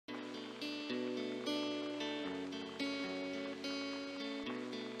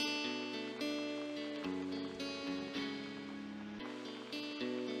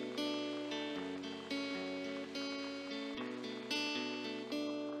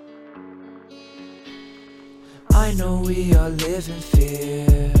I know we all live in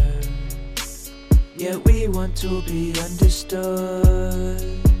fear, yet we want to be understood.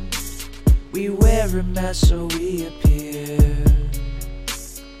 We wear a mask so we appear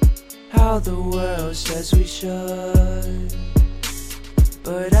how the world says we should.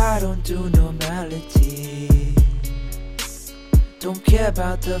 But I don't do normality, don't care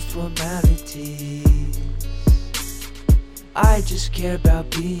about the formalities. I just care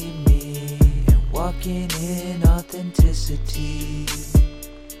about being me and walking in authenticity.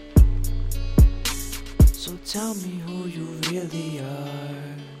 So tell me who you really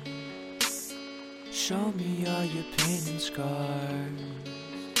are, show me all your pain and scars.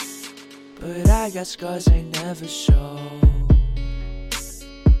 But I got scars I never show.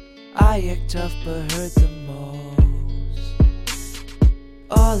 I act tough but hurt the most.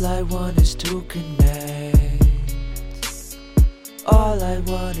 All I want is to connect, all I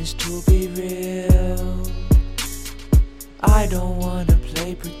want is to be real. I don't wanna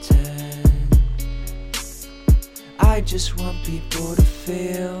play pretend, I just want people to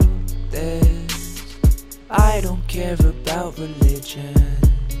feel this. I don't care about religion,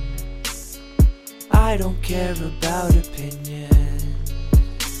 I don't care about opinion.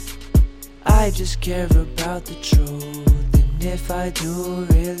 I just care about the truth, and if I do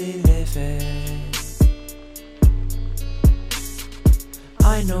really live it.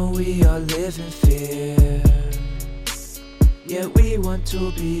 I know we all live in fear, yet we want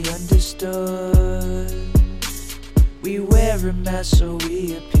to be understood. We wear a mask so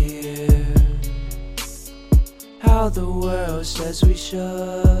we appear how the world says we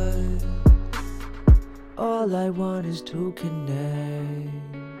should. All I want is to connect,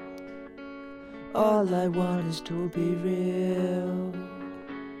 all I want is to be real.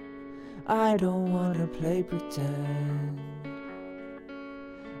 I don't wanna play pretend,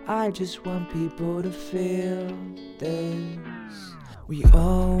 I just want people to feel this. We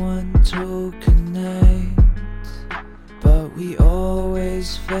all want to connect, but we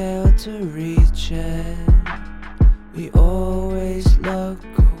always fail to reach it. We always look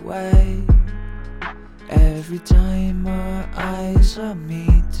away every time our eyes are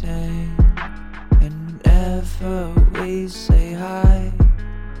meeting. And whenever we say hi,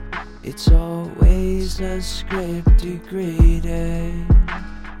 it's always a scripted greeting.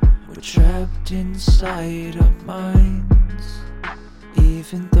 We're trapped inside our minds,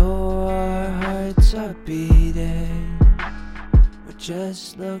 even though our hearts are beating. We're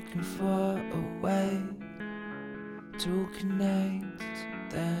just looking for a way to connect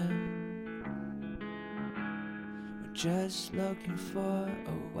them. We're just looking for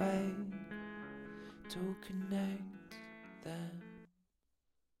a way to connect.